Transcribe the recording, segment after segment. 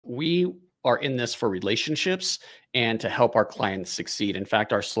we are in this for relationships and to help our clients succeed. In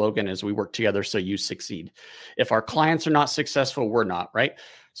fact, our slogan is we work together so you succeed. If our clients are not successful, we're not, right?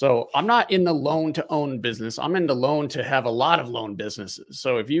 So I'm not in the loan to own business. I'm in the loan to have a lot of loan businesses.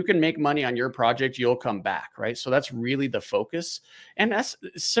 So if you can make money on your project, you'll come back, right? So that's really the focus. And that's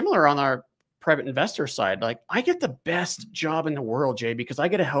similar on our private investor side. Like, I get the best job in the world, Jay, because I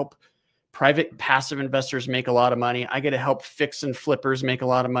get to help private passive investors make a lot of money. I get to help fix and flippers make a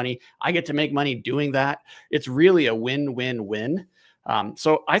lot of money. I get to make money doing that. It's really a win-win-win.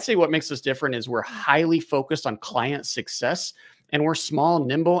 So I'd say what makes us different is we're highly focused on client success, and we're small,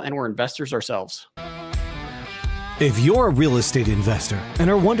 nimble, and we're investors ourselves. If you're a real estate investor and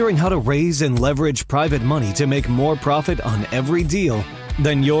are wondering how to raise and leverage private money to make more profit on every deal,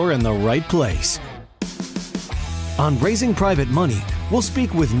 then you're in the right place. On Raising Private Money, we'll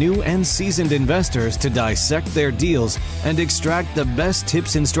speak with new and seasoned investors to dissect their deals and extract the best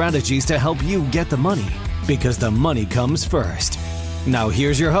tips and strategies to help you get the money, because the money comes first. Now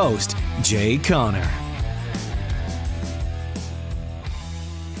here's your host, Jay Conner.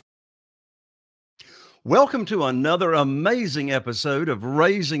 Welcome to another amazing episode of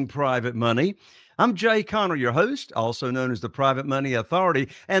Raising Private Money. I'm Jay Conner, your host, also known as the Private Money Authority,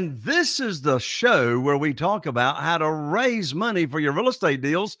 and this is the show where we talk about how to raise money for your real estate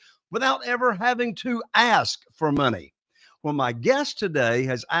deals without ever having to ask for money. Well, my guest today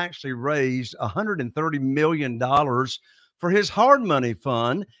has actually raised $130 million for his hard money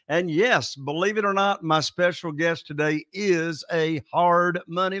fund, and yes, believe it or not, my special guest today is a hard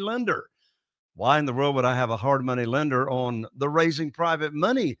money lender. Why in the world would I have a hard money lender on the Raising Private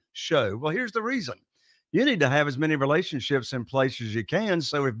Money show? Well, here's the reason. You need to have as many relationships in place as you can.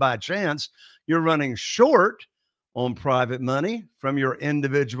 So if by chance you're running short on private money from your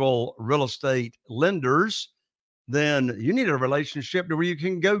individual real estate lenders, then you need a relationship to where you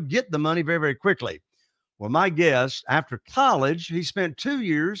can go get the money very, very quickly. Well, my guest, after college, he spent 2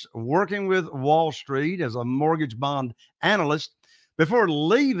 years working with Wall Street as a mortgage bond analyst before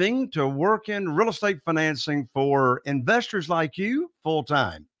leaving to work in real estate financing for investors like you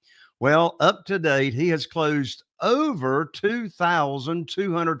full-time. Well, up to date, he has closed over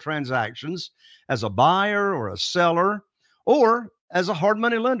 2,200 transactions as a buyer or a seller or as a hard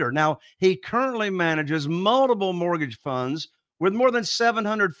money lender. Now, he currently manages multiple mortgage funds with more than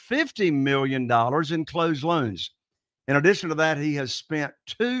 $750 million in closed loans. In addition to that, he has spent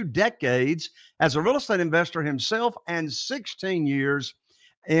 2 decades as a real estate investor himself and 16 years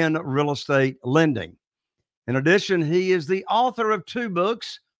in real estate lending. In addition, he is the author of 2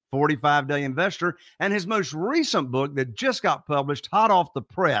 books, 45-Day Investor, and his most recent book that just got published hot off the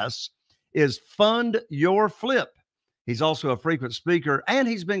press is Fund Your Flip. He's also a frequent speaker, and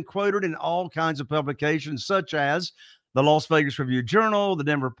he's been quoted in all kinds of publications such as the Las Vegas Review-Journal, the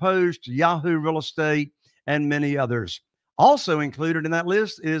Denver Post, Yahoo Real Estate, and many others. Also included in that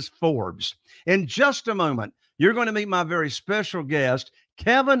list is Forbes. In just a moment, you're going to meet my very special guest,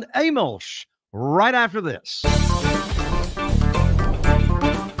 Kevin Amolsch, right after this.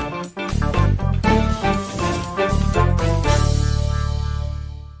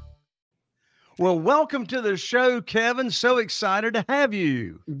 Well, welcome to the show, Kevin. So excited to have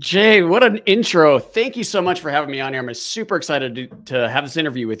you. Jay, what an intro. Thank you so much for having me on here. I'm super excited to have this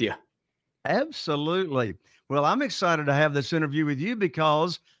interview with you. Absolutely. Well, I'm excited to have this interview with you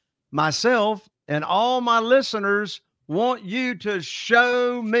because myself and all my listeners want you to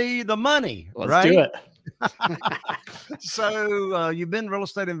show me the money. Let's do it. So you've been real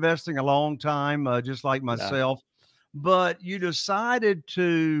estate investing a long time, just like myself, but you decided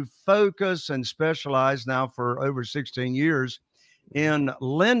to focus and specialize now for over 16 years in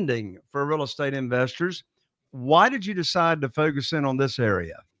lending for real estate investors. Why did you decide to focus in on this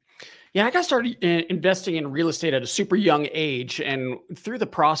area? Yeah, I got started investing in real estate at a super young age. And through the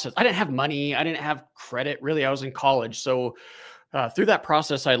process, I didn't have money. I didn't have credit. Really, I was in college. So through that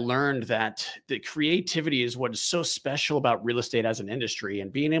process, I learned that the creativity is what is so special about real estate as an industry,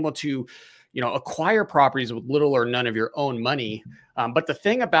 and being able to, acquire properties with little or none of your own money. But the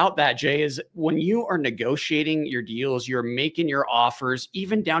thing about that, Jay, is when you are negotiating your deals, you're making your offers,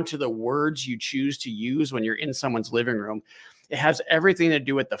 even down to the words you choose to use when you're in someone's living room. It has everything to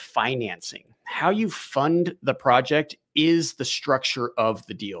do with the financing. How you fund the project is the structure of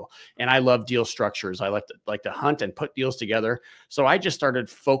the deal. And I love deal structures. I like to hunt and put deals together. So I just started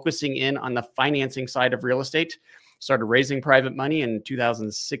focusing in on the financing side of real estate, started raising private money in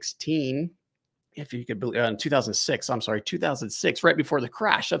 2016. if you could believe, in 2006, I'm sorry, 2006, right before the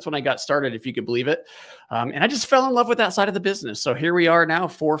crash. That's when I got started, if you could believe it. And I just fell in love with that side of the business. So here we are now,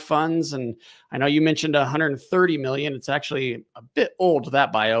 4 funds. And I know you mentioned 130 million. It's actually a bit old,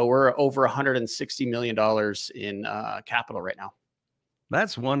 that bio. We're over $160 million in capital right now.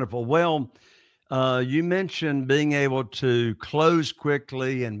 That's wonderful. Well, you mentioned being able to close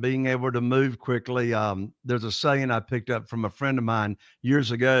quickly and being able to move quickly. There's a saying I picked up from a friend of mine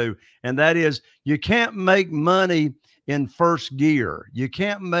years ago, and that is, you can't make money in first gear. You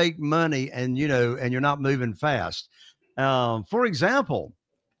can't make money and you're not moving fast. For example,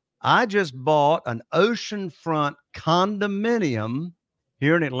 I just bought an oceanfront condominium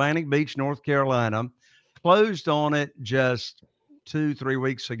here in Atlantic Beach, North Carolina, closed on it just 2-3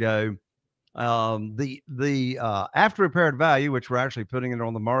 weeks ago. The after repaired value, which we're actually putting it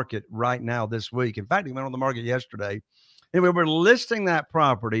on the market right now this week. In fact, it went on the market yesterday. And we were listing that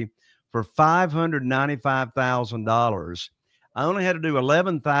property for $595,000. I only had to do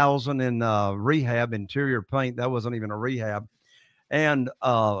 $11,000 in rehab, interior paint. That wasn't even a rehab. And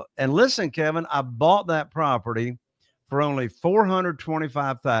listen, Kevin, I bought that property for only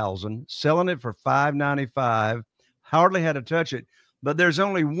 $425,000, selling it for $595,000. Hardly had to touch it. But there's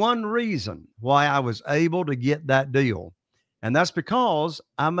only one reason why I was able to get that deal. And that's because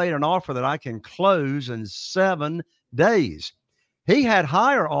I made an offer that I can close in 7 days. He had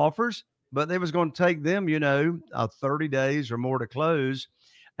higher offers, but it was going to take them, 30 days or more to close.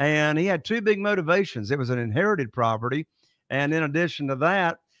 And he had 2 big motivations. It was an inherited property. And in addition to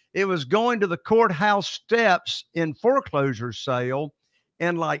that, it was going to the courthouse steps in foreclosure sale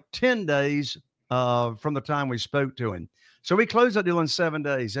in like 10 days from the time we spoke to him. So we closed that deal in 7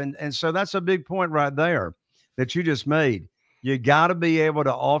 days. And so that's a big point right there that you just made. You got to be able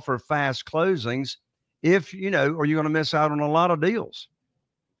to offer fast closings or you're going to miss out on a lot of deals.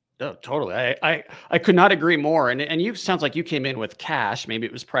 Oh, totally. I could not agree more. And you sounds like you came in with cash. Maybe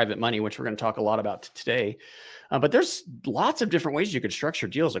it was private money, which we're going to talk a lot about today. But there's lots of different ways you could structure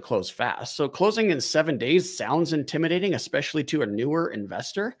deals to close fast. So closing in 7 days sounds intimidating, especially to a newer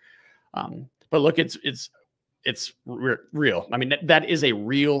investor. But look, it's real. I mean, that is a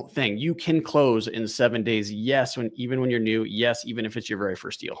real thing. You can close in 7 days. Yes. Even when you're new. Yes. Even if it's your very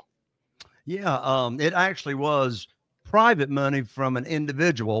first deal. Yeah. It actually was private money from an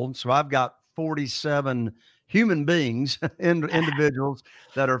individual. So I've got 47 human beings, individuals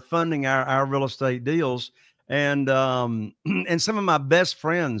that are funding our real estate deals. And some of my best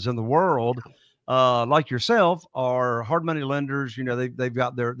friends in the world, like yourself, are hard money lenders. They've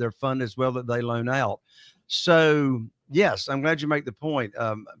got their fund as well that they loan out. So yes, I'm glad you make the point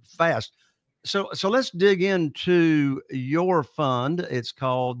fast. So let's dig into your fund. It's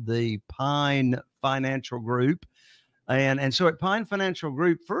called the Pine Financial Group. And so at Pine Financial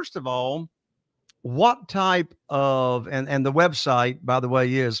Group, first of all, what type of, and the website, by the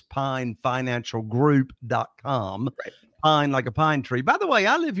way, is pinefinancialgroup.com. Right. Pine like a pine tree. By the way,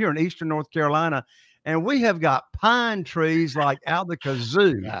 I live here in Eastern North Carolina, and we have got pine trees like out the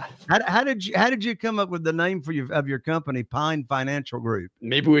kazoo. Yeah. How did you come up with the name for your company, Pine Financial Group?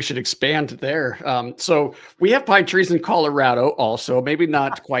 Maybe we should expand there. So we have pine trees in Colorado also, maybe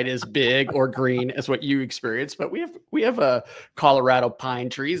not quite as big or green as what you experienced, but we have Colorado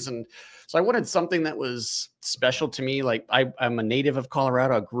pine trees. And so I wanted something that was special to me. Like I'm a native of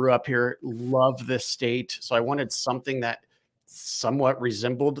Colorado. I grew up here, love this state. So I wanted something that somewhat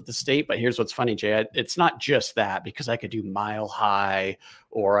resembled the state. But here's what's funny, Jay. It's not just that, because I could do Mile High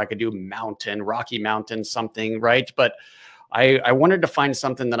or I could do Mountain, Rocky Mountain, something, right? But I wanted to find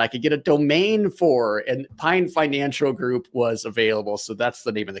something that I could get a domain for, and Pine Financial Group was available. So that's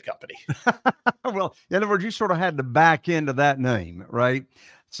the name of the company. Well, in other words, you sort of had to back into that name, right?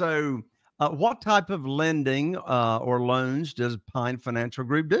 So what type of lending or loans does Pine Financial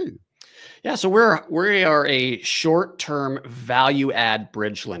Group do? Yeah, so we are a short-term value-add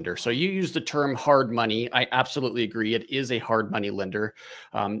bridge lender. So you use the term hard money. I absolutely agree. It is a hard money lender.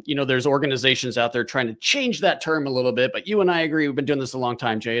 There's organizations out there trying to change that term a little bit, but you and I agree. We've been doing this a long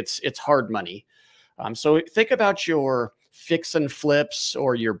time, Jay. It's hard money. So think about your fix and flips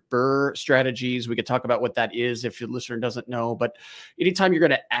or your BRRRR strategies. We could talk about what that is if your listener doesn't know, but anytime you're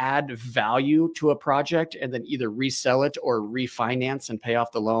going to add value to a project and then either resell it or refinance and pay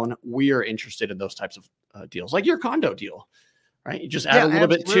off the loan, we are interested in those types of deals, like your condo deal, right? You just add a little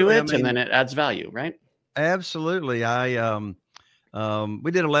bit to it and then it adds value, right? Absolutely. We did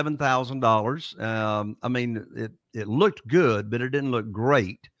 $11,000. It looked good, but it didn't look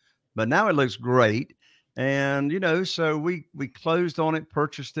great, but now it looks great. And, so we closed on it,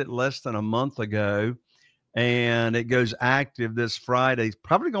 purchased it less than a month ago. and it goes active this Friday. It's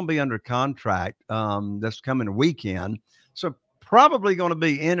probably going to be under contract this coming weekend. So probably going to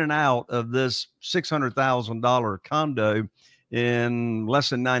be in and out of this $600,000 condo in less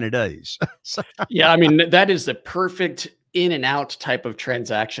than 90 days. Yeah, I mean, that is the perfect in and out type of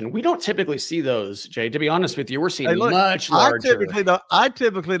transaction. We don't typically see those, Jay. To be honest with you, we're seeing much larger. I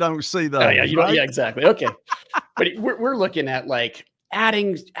typically don't see those. Oh, yeah, you don't, yeah, exactly. Okay. But we're looking at like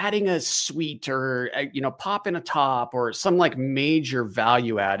adding a suite, or pop in a top, or some like major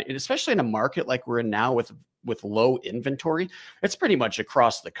value add, and especially in a market like we're in now with low inventory. It's pretty much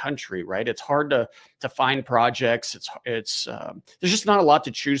across the country, right? It's hard to find projects. It's there's just not a lot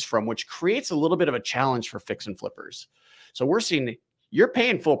to choose from, which creates a little bit of a challenge for fix and flippers. So we're seeing you're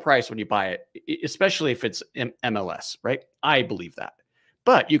paying full price when you buy it, especially if it's MLS, right? I believe that.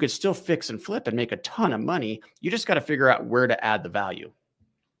 But you could still fix and flip and make a ton of money. You just got to figure out where to add the value.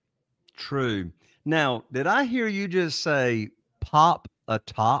 True. Now, did I hear you just say pop a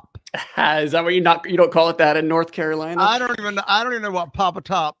top? Is that what you don't call it that in North Carolina? I don't even know what pop a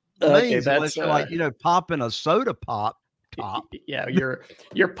top means. That's like, popping a soda pop top. Yeah,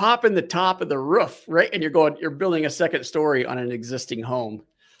 you're popping the top of the roof, right? And you're building a second story on an existing home.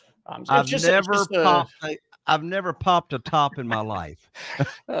 I've never popped a top in my life.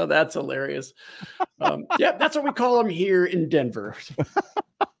 Oh, that's hilarious. Yeah, that's what we call them here in Denver.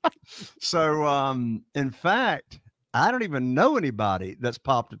 So, in fact, I don't even know anybody that's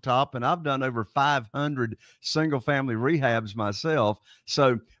popped a top, and I've done over 500 single family rehabs myself.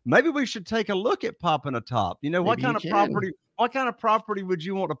 So maybe we should take a look at popping a top. What kind of property would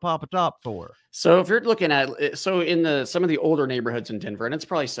you want to pop a top for? So if you're looking at, in some of the older neighborhoods in Denver, and it's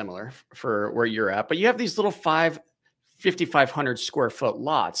probably similar for where you're at, but you have these little 5,500 square foot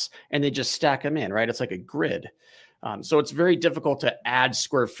lots, and they just stack them in, right? It's like a grid. So it's very difficult to add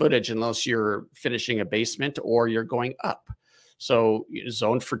square footage unless you're finishing a basement or you're going up. So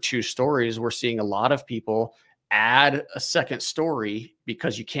zoned for 2 stories, we're seeing a lot of people add a second story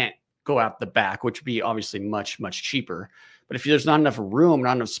because you can't go out the back, which would be obviously much, much cheaper. But if there's not enough room,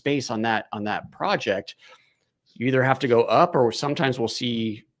 not enough space on that project, you either have to go up, or sometimes we'll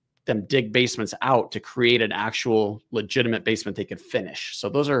see them dig basements out to create an actual legitimate basement they could finish. So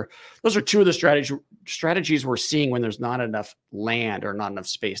those are 2 of the strategies we're seeing when there's not enough land or not enough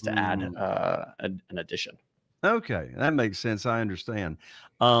space to add an addition. Okay, that makes sense. I understand.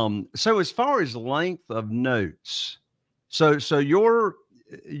 So as far as length of notes, so your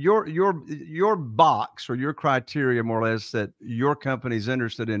box, or your criteria, more or less, that your company's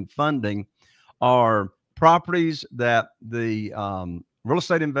interested in funding are properties that the real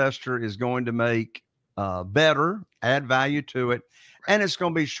estate investor is going to make better, add value to it, and it's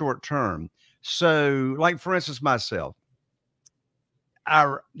going to be short term. So, like for instance, myself,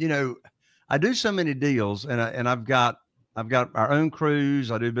 I do so many deals, and I've got our own crews.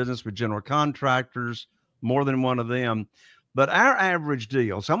 I do business with general contractors, more than one of them. But our average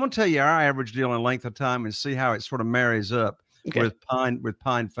deal, so I'm going to tell you our average deal in length of time and see how it sort of marries up with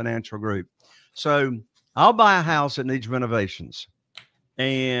Pine Financial Group. So I'll buy a house that needs renovations,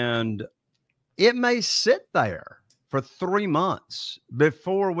 and it may sit there for 3 months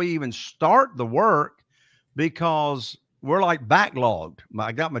before we even start the work, because we're like backlogged.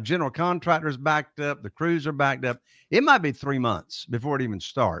 I got my general contractors backed up. The crews are backed up. It might be 3 months before it even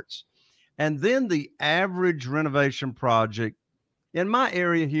starts. And then the average renovation project in my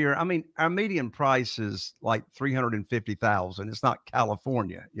area here, I mean, our median price is like $350,000. It's not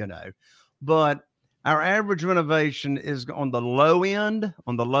California, but our average renovation is on the low end.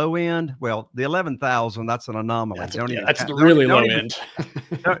 Well, the 11,000, that's an anomaly. That's really low end.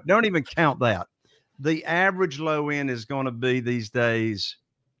 Don't even count that. The average low end is going to be these days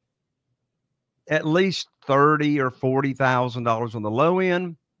at least $30,000 or $40,000 on the low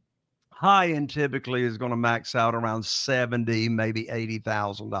end. High end typically is going to max out around $70,000, maybe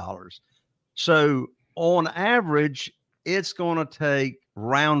 $80,000. So on average, it's going to take,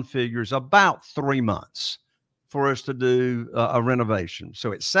 round figures, about 3 months for us to do a renovation.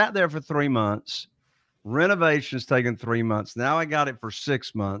 So it sat there for 3 months. Renovation's taken 3 months. Now I got it for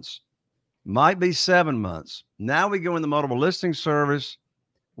 6 months, might be 7 months. Now we go in the multiple listing service.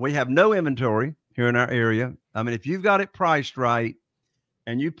 We have no inventory here in our area. I mean, if you've got it priced right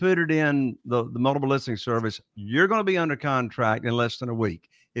and you put it in the multiple listing service, you're going to be under contract in less than a week.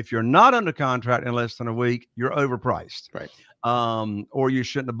 If you're not under contract in less than a week, you're overpriced. Right. Or you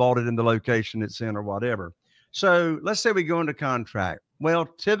shouldn't have bought it in the location it's in or whatever. So let's say we go into contract. Well,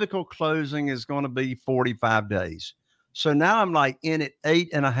 typical closing is going to be 45 days. So now I'm like in it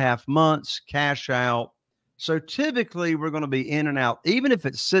 8.5 months, cash out. So typically we're going to be in and out, even if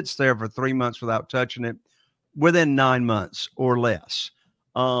it sits there for 3 months without touching it, within 9 months or less.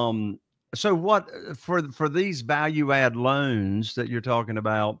 So what for these value add loans that you're talking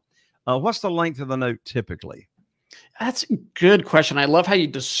about, what's the length of the note typically? That's a good question. I love how you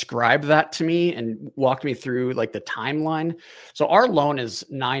described that to me and walked me through like the timeline. So our loan is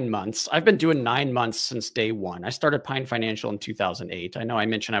 9 months. I've been doing 9 months since day one. I started Pine Financial in 2008. I know I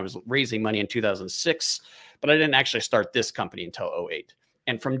mentioned I was raising money in 2006, but I didn't actually start this company until '08.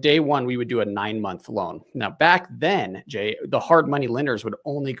 And from day one, we would do a 9-month loan. Now, back then, Jay, the hard money lenders would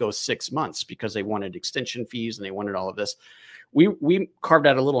only go 6 months because they wanted extension fees and they wanted all of this. We carved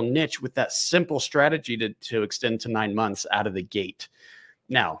out a little niche with that simple strategy to extend to 9 months out of the gate.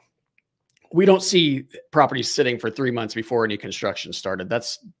 Now, we don't see properties sitting for 3 months before any construction started.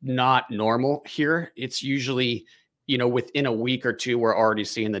 That's not normal here. It's usually, within a week or two, we're already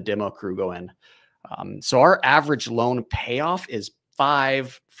seeing the demo crew go in. So our average loan payoff is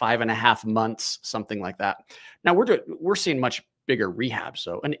 5.5 months, something like that. Now we're seeing much bigger rehab.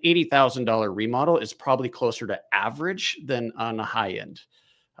 So an $80,000 remodel is probably closer to average than on a high end.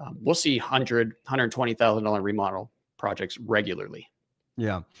 We'll see $120,000 remodel projects regularly.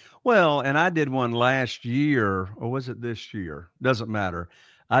 Yeah. Well, and I did one last year, or was it this year? Doesn't matter.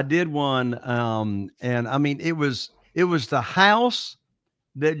 I did one. And I mean, it was the house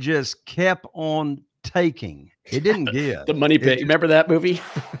that just kept on taking. It didn't give. The money pit. You remember that movie?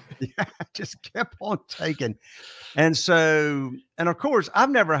 Yeah, just kept on taking. And so, and of course, I've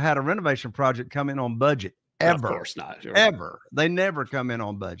never had a renovation project come in on budget ever. Of course not. Ever. They never come in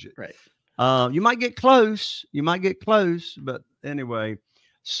on budget. Right. You might get close. But anyway,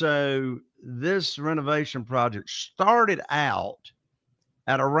 so this renovation project started out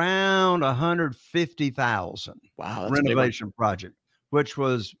at around 150,000. Wow. That's renovation project, which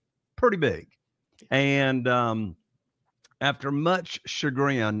was pretty big. And after much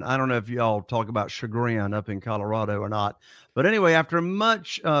chagrin, I don't know if y'all talk about chagrin up in Colorado or not, but anyway, after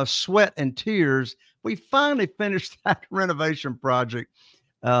much sweat and tears, we finally finished that renovation project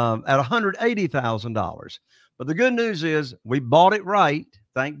at $180,000. But the good news is we bought it right.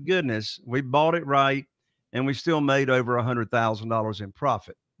 Thank goodness we bought it right, and we still made over $100,000 in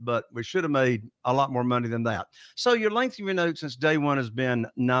profit. But we should have made a lot more money than that. So your length of your note since day one has been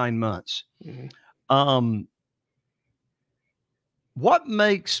 9 months. Mm-hmm. What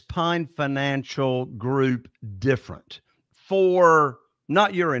makes Pine Financial Group different for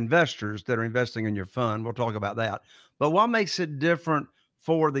not your investors that are investing in your fund? We'll talk about that. But what makes it different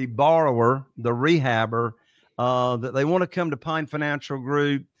for the borrower, the rehabber, that they want to come to Pine Financial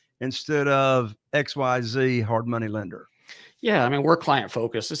Group instead of XYZ hard money lender? Yeah, I mean, we're client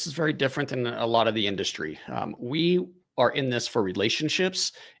focused. This is very different than a lot of the industry. We are in this for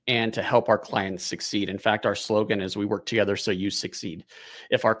relationships and to help our clients succeed. In fact, our slogan is we work together so you succeed.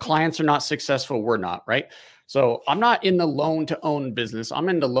 If our clients are not successful, we're not, right? So I'm not in the loan to own business. I'm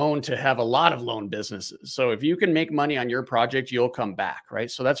in the loan to have a lot of loan businesses. So if you can make money on your project, you'll come back, right?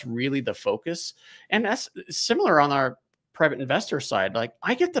 So that's really the focus. And that's similar on our private investor side. Like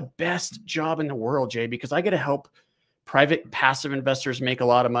I get the best job in the world, Jay, because I get to help private passive investors make a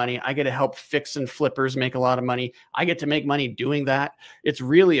lot of money. I get to help fix and flippers make a lot of money. I get to make money doing that. It's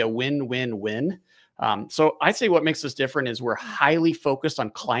really a win-win-win. So I'd say what makes us different is we're highly focused on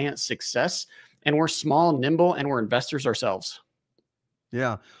client success, and we're small, nimble, and we're investors ourselves.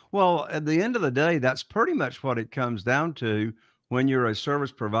 Yeah. Well, at the end of the day, that's pretty much what it comes down to when you're a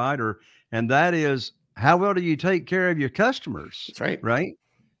service provider. And that is, how well do you take care of your customers? That's right. Right.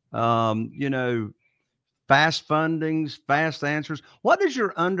 Fast fundings, fast answers. What does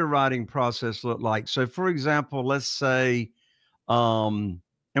your underwriting process look like? So for example, let's say, and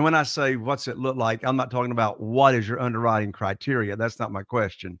when I say what's it look like, I'm not talking about what is your underwriting criteria. That's not my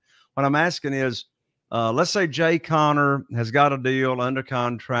question. What I'm asking is, let's say Jay Connor has got a deal under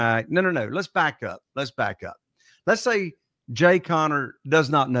contract. No. Let's back up. Let's say Jay Connor does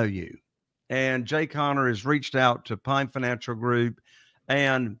not know you, and Jay Connor has reached out to Pine Financial Group,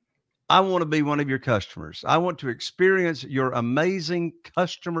 and I want to be one of your customers. I want to experience your amazing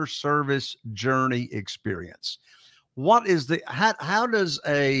customer service journey experience. What is the, how does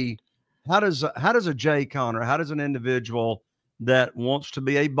a Jay Connor, how does an individual that wants to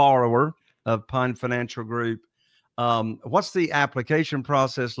be a borrower of Pine Financial Group, what's the application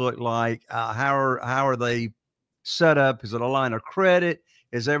process look like? How are they set up? Is it a line of credit?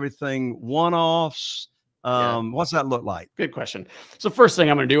 Is everything one-offs? What's that look like? Good question. So first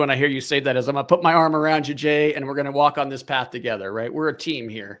thing I'm going to do when I hear you say that is I'm going to put my arm around you, Jay, and we're going to walk on this path together, right? We're a team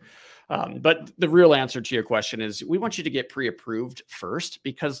here. But the real answer to your question is we want you to get pre-approved first,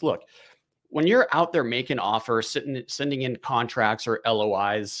 because look, when you're out there making offers, sending in contracts or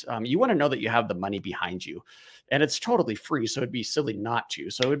LOIs, you want to know that you have the money behind you. And it's totally free, so it'd be silly not to.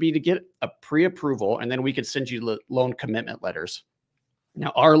 So it would be to get a pre-approval, and then we could send you loan commitment letters.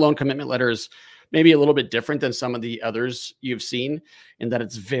 Now, our loan commitment letter is maybe a little bit different than some of the others you've seen in that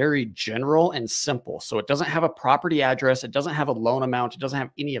it's very general and simple. So it doesn't have a property address. It doesn't have a loan amount. It doesn't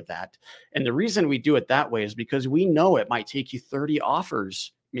have any of that. And the reason we do it that way is because we know it might take you 30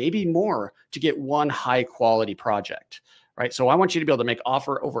 offers, maybe more, to get one high quality project, right? So I want you to be able to make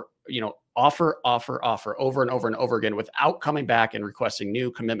offer over and over again without coming back and requesting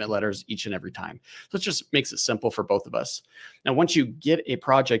new commitment letters each and every time. So it just makes it simple for both of us. Now, once you get a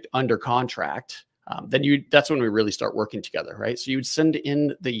project under contract, that's when we really start working together, right? So you would send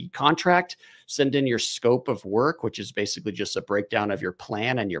in the contract, send in your scope of work, which is basically just a breakdown of your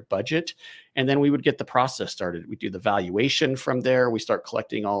plan and your budget. And then we would get the process started. We do the valuation from there. We start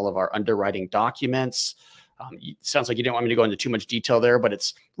collecting all of our underwriting documents. Sounds like you didn't want me to go into too much detail there, but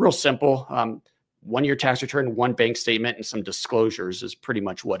it's real simple. 1 year tax return, 1 bank statement, and some disclosures is pretty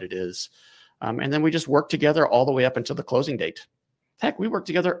much what it is. And then we just work together all the way up until the closing date. Heck, we work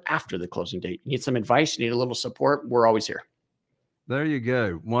together after the closing date. You need some advice, you need a little support, we're always here. There you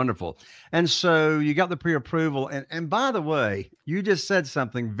go. Wonderful. And so you got the pre-approval. And by the way, you just said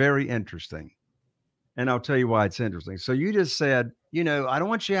something very interesting. And I'll tell you why it's interesting. So you just said, I don't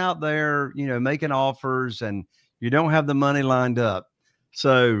want you out there, making offers and you don't have the money lined up.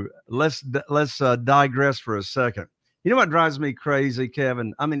 So let's digress for a second. You know what drives me crazy,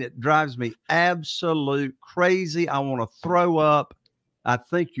 Kevin? I mean, it drives me absolute crazy. I want to throw up. I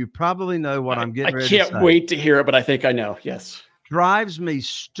think you probably know what I'm getting ready to say. I can't wait to hear it, but I think I know. Yes. Drives me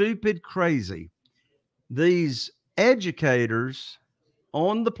stupid crazy. These educators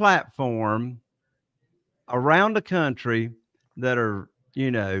on the platform around the country that are,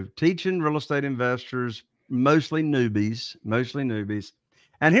 teaching real estate investors, mostly newbies.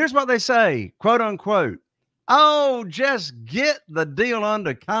 And here's what they say, quote unquote, "Oh, just get the deal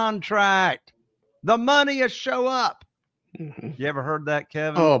under contract. The money will show up." Mm-hmm. You ever heard that,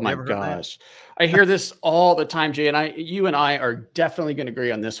 Kevin? Oh my gosh. I hear this all the time, Jay, and you and I are definitely going to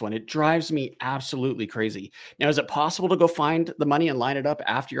agree on this one. It drives me absolutely crazy. Now, is it possible to go find the money and line it up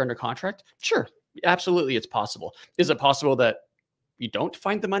after you're under contract? Sure. Absolutely. It's possible. Is it possible that you don't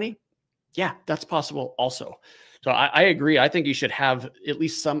find the money? Yeah, that's possible also. So I agree. I think you should have at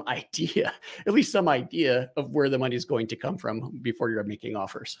least some idea of where the money is going to come from before you're making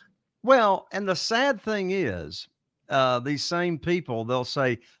offers. Well, and the sad thing is, these same people, they'll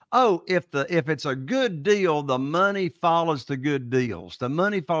say, "Oh, if it's a good deal, the money follows the good deals. The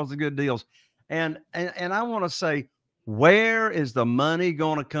money follows the good deals." And I want to say, where is the money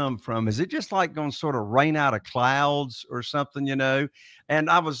going to come from? Is it just like going to sort of rain out of clouds or something, And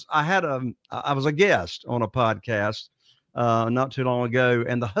I was a guest on a podcast not too long ago,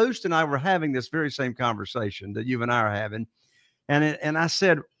 and the host and I were having this very same conversation that you and I are having. And I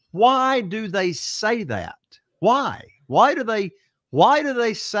said, "Why do they say that? Why do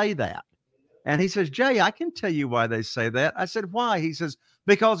they say that?" And he says, "Jay, I can tell you why they say that." I said, "Why?" He says,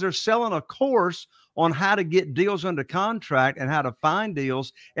 "Because they're selling a course on how to get deals under contract and how to find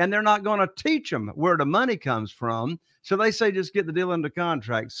deals, and they're not going to teach them where the money comes from. So they say just get the deal under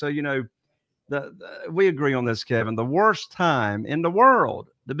contract." So, we agree on this, Kevin. The worst time in the world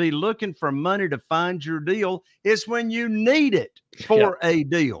to be looking for money to find your deal is when you need it for a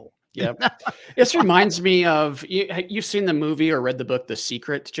deal. Yeah. This reminds me of, you've seen the movie or read the book, The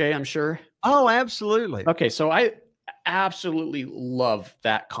Secret, Jay, I'm sure. Oh, absolutely. Okay. So I absolutely love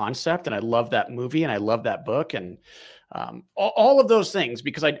that concept, and I love that movie, and I love that book, and all of those things,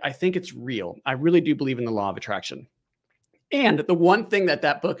 because I think it's real. I really do believe in the law of attraction. And the one thing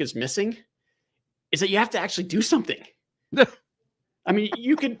that book is missing is that you have to actually do something. I mean,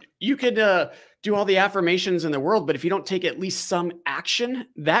 you could do all the affirmations in the world, but if you don't take at least some action,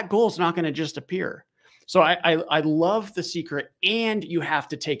 that goal is not going to just appear. So I love The Secret, and you have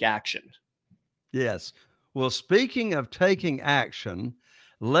to take action. Yes. Well, speaking of taking action,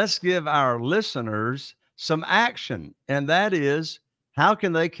 let's give our listeners some action. And that is, how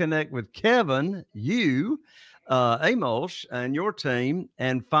can they connect with Kevin, Amolsch, and your team,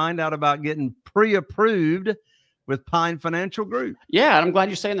 and find out about getting pre-approved with Pine Financial Group? Yeah, I'm glad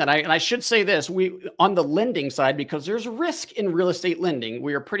you're saying that. And I should say this, on the lending side, because there's risk in real estate lending,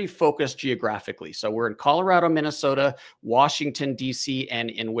 we are pretty focused geographically. So we're in Colorado, Minnesota, Washington, DC, and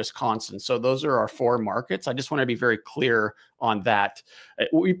in Wisconsin. So those are our 4 markets. I just want to be very clear on that.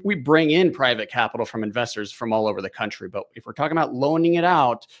 We bring in private capital from investors from all over the country, but if we're talking about loaning it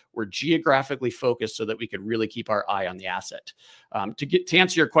out, we're geographically focused so that we could really keep our eye on the asset. To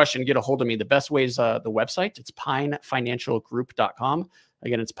answer your question, get a hold of me. The best way is the website. It's pinefinancialgroup.com.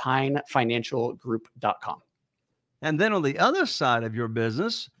 Again, it's pinefinancialgroup.com. And then on the other side of your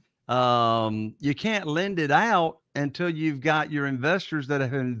business, you can't lend it out until you've got your investors that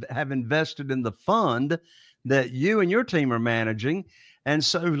have invested in the fund that you and your team are managing. And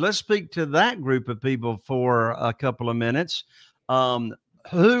so let's speak to that group of people for a couple of minutes.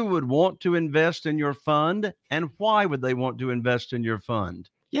 Who would want to invest in your fund, and why would they want to invest in your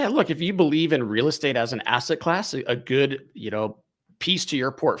fund? Yeah, look, if you believe in real estate as an asset class, a good, piece to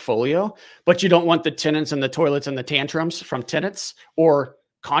your portfolio, but you don't want the tenants and the toilets and the tantrums from tenants or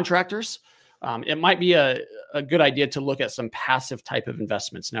contractors, it might be a good idea to look at some passive type of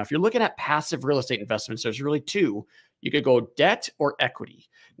investments. Now, if you're looking at passive real estate investments, there's really two. You could go debt or equity.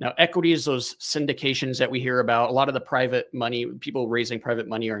 Now, equity is those syndications that we hear about. A lot of the private money, people raising private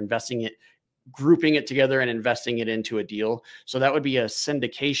money are investing it, grouping it together and investing it into a deal. So that would be a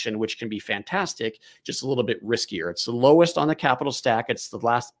syndication, which can be fantastic, just a little bit riskier. It's the lowest on the capital stack. It's the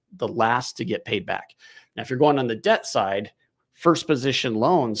last to get paid back. Now, if you're going on the debt side, first position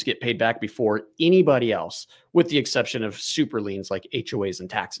loans get paid back before anybody else, with the exception of super liens like HOAs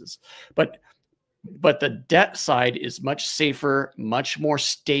and taxes. But the debt side is much safer, much more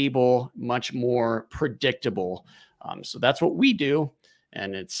stable, much more predictable. So that's what we do.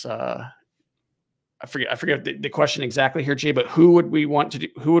 And it's, I forget the question exactly here, Jay, but who would we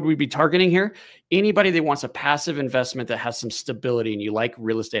be targeting here? Anybody that wants a passive investment that has some stability and you like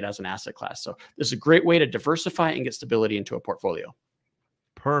real estate as an asset class. So this is a great way to diversify and get stability into a portfolio.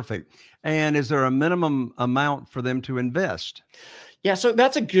 Perfect. And is there a minimum amount for them to invest? Yeah, so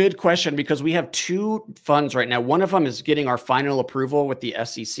that's a good question because we have two funds right now. One of them is getting our final approval with the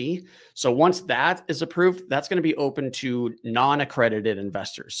SEC. So once that is approved, that's going to be open to non-accredited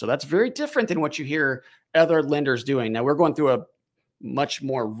investors. So that's very different than what you hear other lenders doing. Now we're going through a much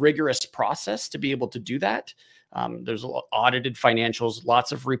more rigorous process to be able to do that. There's audited financials,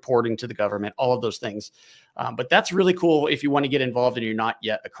 lots of reporting to the government, all of those things. But that's really cool if you want to get involved and you're not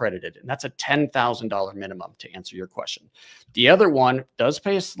yet accredited. And that's a $10,000 minimum to answer your question. The other one does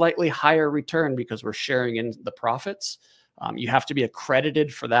pay a slightly higher return because we're sharing in the profits. You have to be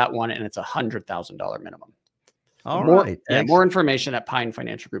accredited for that one, and it's a $100,000 minimum. All right. Yeah, more information at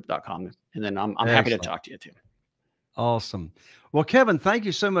pinefinancialgroup.com. And then I'm happy to talk to you too. Awesome. Well, Kevin, thank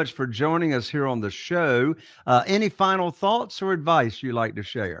you so much for joining us here on the show. Any final thoughts or advice you'd like to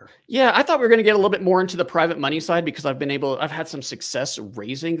share? Yeah, I thought we were going to get a little bit more into the private money side because I've had some success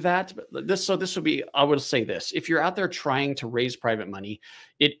raising that. But this would be, I would say this, if you're out there trying to raise private money,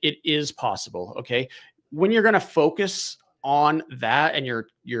 it is possible. Okay. When you're going to focus on that and your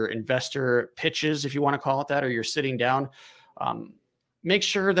investor pitches, if you want to call it that, or you're sitting down, make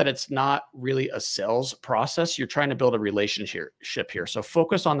sure that it's not really a sales process. You're trying to build a relationship here. So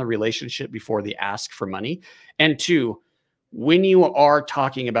focus on the relationship before the ask for money. And two, when you are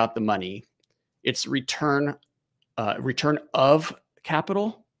talking about the money, it's return of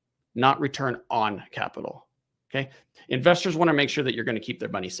capital, not return on capital. Okay. Investors want to make sure that you're going to keep their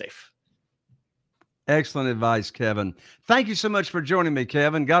money safe. Excellent advice, Kevin. Thank you so much for joining me,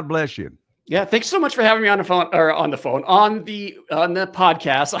 Kevin. God bless you. Yeah, thanks so much for having me on the phone or on the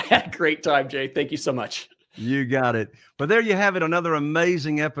podcast. I had a great time, Jay. Thank you so much. You got it. But there you have it, another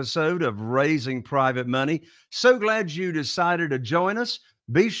amazing episode of Raising Private Money. So glad you decided to join us.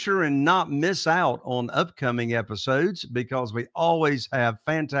 Be sure and not miss out on upcoming episodes because we always have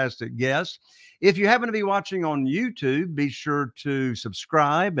fantastic guests. If you happen to be watching on YouTube, be sure to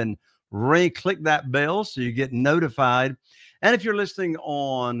subscribe and click that bell so you get notified. And if you're listening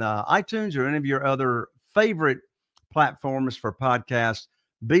on iTunes or any of your other favorite platforms for podcasts,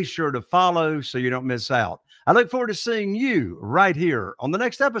 be sure to follow so you don't miss out. I look forward to seeing you right here on the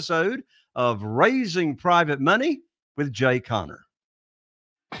next episode of Raising Private Money with Jay Conner.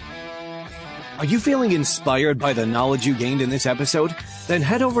 Are you feeling inspired by the knowledge you gained in this episode? Then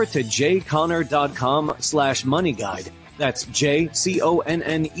head over to jconner.com/moneyguide. That's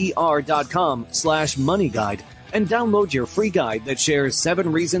jconner.com/moneyguide. And download your free guide that shares 7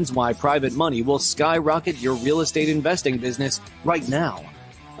 reasons why private money will skyrocket your real estate investing business right now.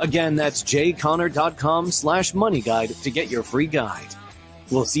 Again, that's jconner.com/moneyguide to get your free guide.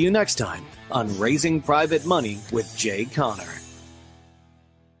 We'll see you next time on Raising Private Money with Jay Conner.